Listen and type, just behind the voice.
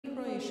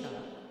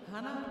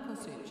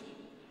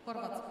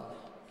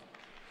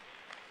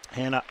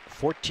Hannah,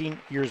 14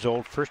 years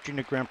old, first year in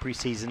the Grand Prix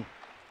season.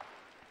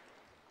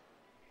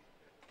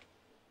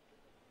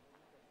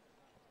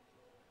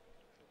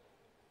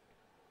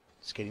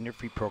 Skating their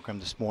free program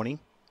this morning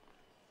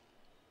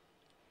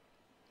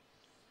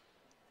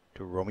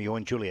to Romeo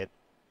and Juliet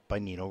by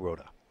Nino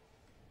Rota.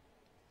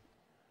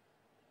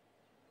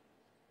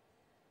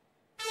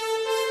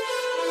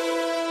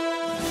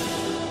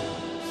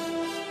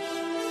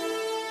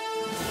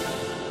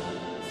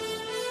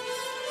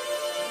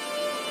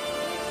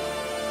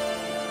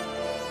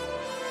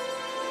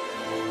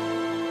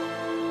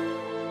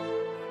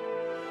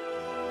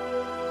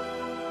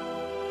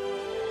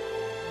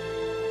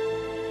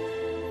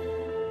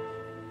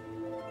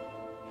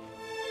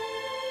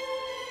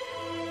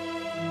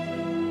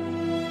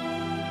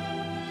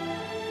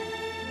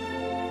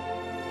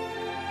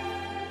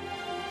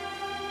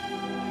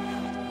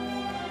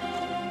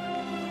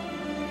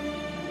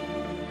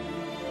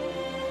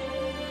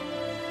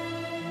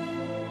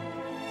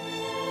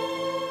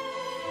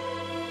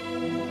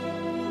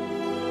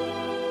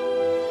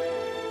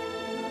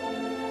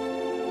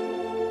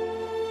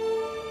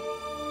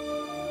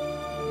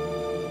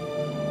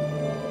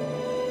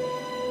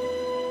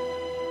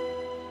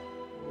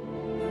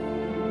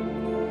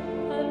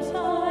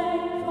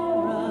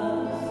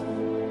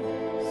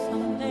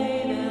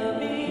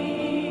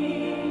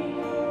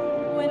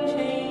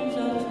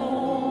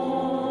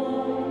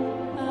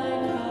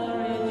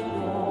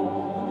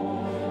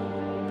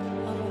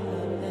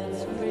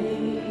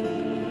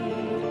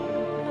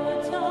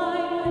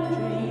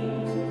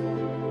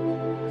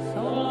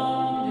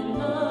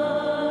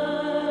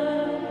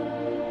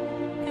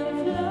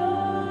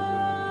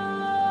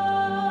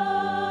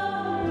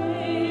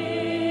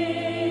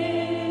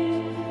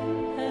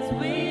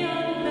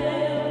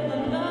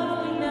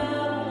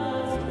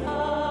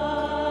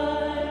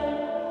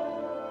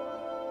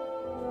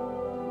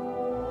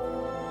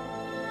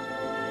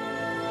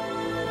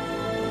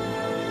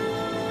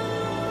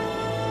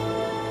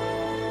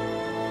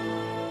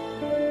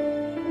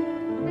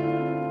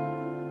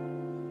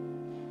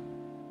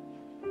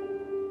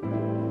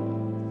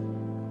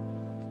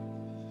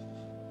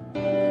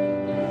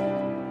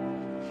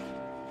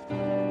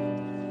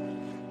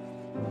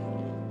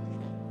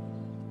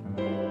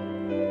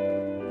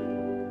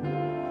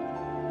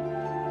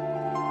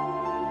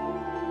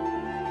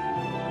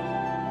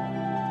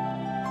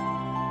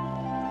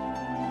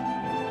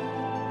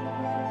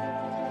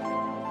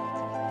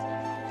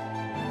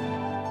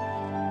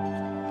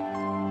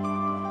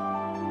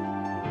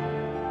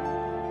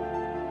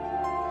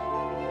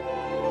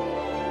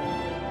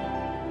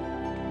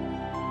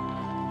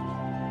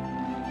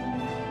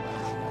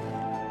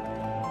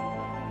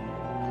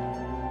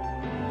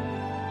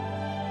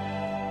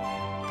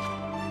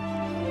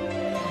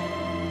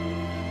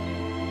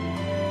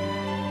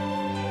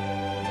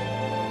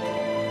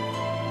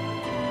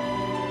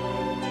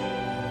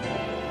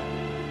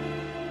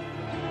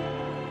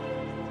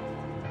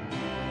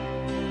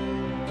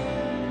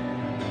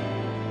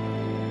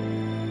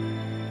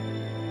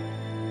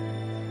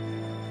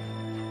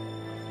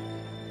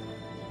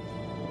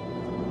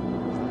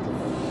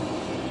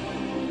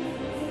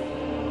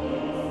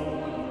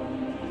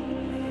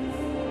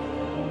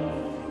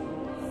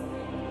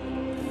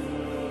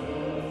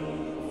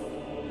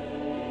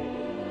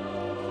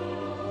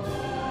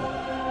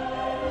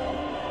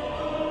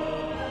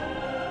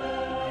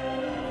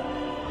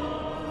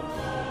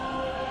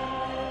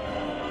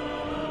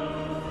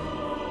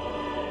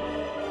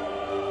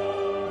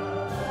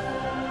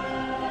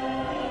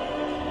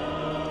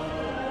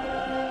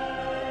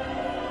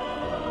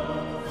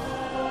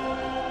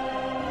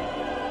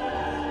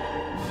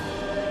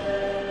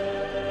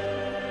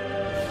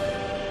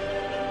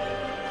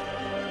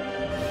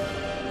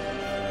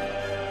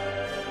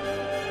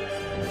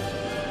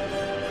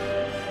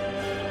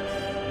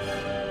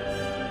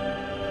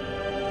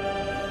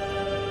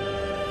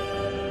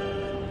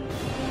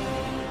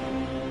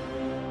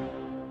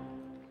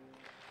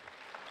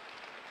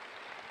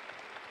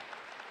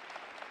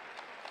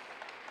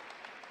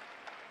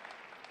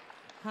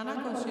 Hana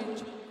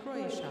Kosic,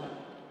 Croatia.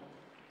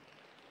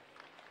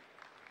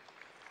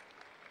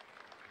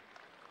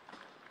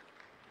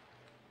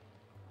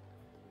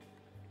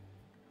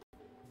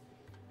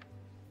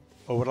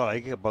 Well,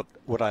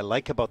 what I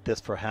like about this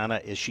for Hannah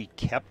is she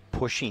kept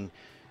pushing.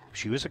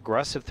 She was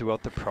aggressive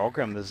throughout the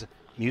program. The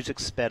music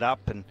sped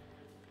up and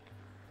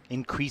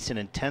increased in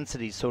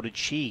intensity. So did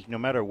she. No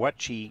matter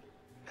what she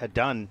had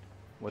done,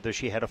 whether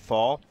she had a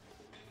fall,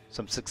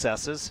 some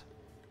successes,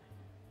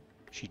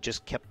 she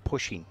just kept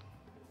pushing.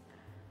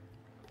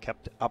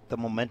 Kept up the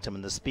momentum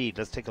and the speed.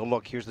 Let's take a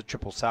look. Here's the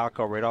triple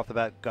salchow right off the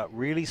bat. Got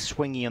really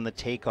swingy on the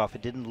takeoff.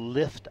 It didn't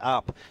lift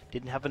up.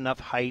 Didn't have enough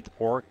height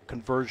or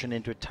conversion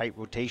into a tight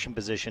rotation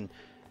position.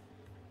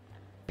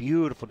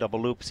 Beautiful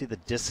double loop. See the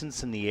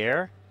distance in the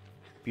air?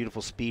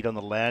 Beautiful speed on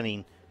the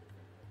landing.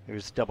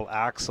 Here's double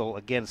axel.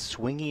 Again,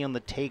 swingy on the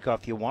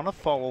takeoff. You want to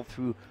follow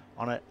through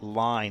on a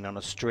line, on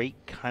a straight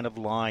kind of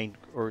line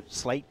or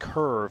slight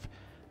curve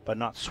but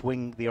not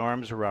swing the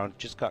arms around.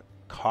 Just got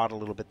caught a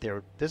little bit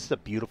there. This is a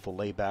beautiful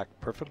layback,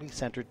 perfectly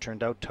centered,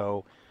 turned out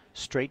toe,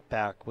 straight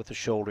back with the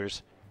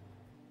shoulders,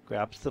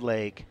 grabs the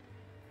leg,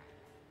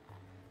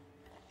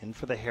 in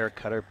for the hair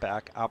cutter,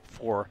 back up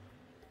for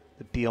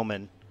the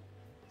Bielman.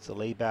 It's a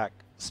layback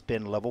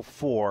spin, level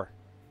 4,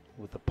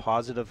 with the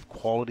positive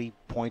quality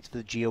points for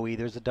the GOE.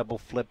 There's a double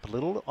flip, a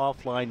little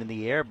offline in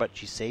the air, but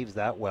she saves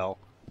that well.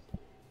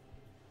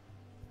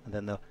 And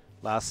then the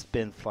last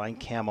spin, flying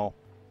camel.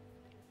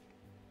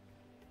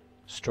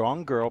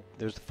 Strong girl.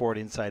 There's the forward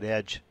inside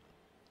edge.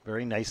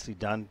 Very nicely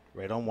done,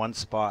 right on one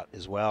spot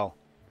as well.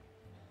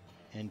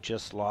 And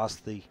just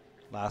lost the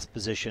last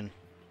position.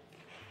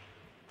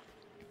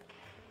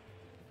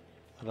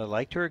 But I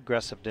liked her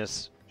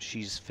aggressiveness.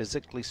 She's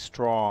physically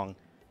strong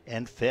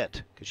and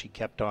fit because she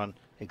kept on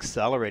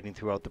accelerating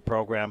throughout the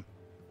program.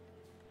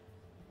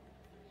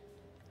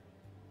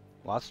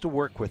 Lots to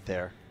work with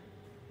there.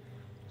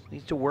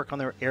 Needs to work on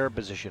their air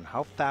position.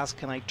 How fast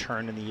can I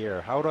turn in the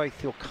air? How do I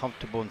feel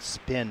comfortable and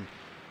spin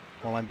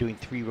while I'm doing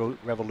 3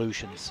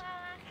 revolutions?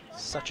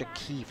 Such a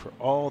key for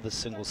all the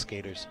single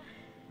skaters.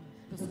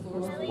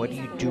 What do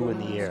you do in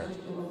the air?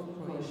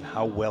 And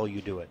how well you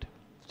do it.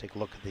 Let's take a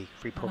look at the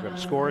free program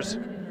scores.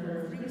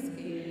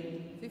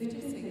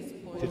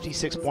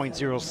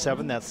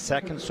 56.07, that's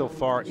second so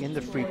far in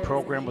the free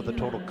program with a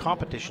total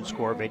competition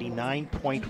score of 89.1.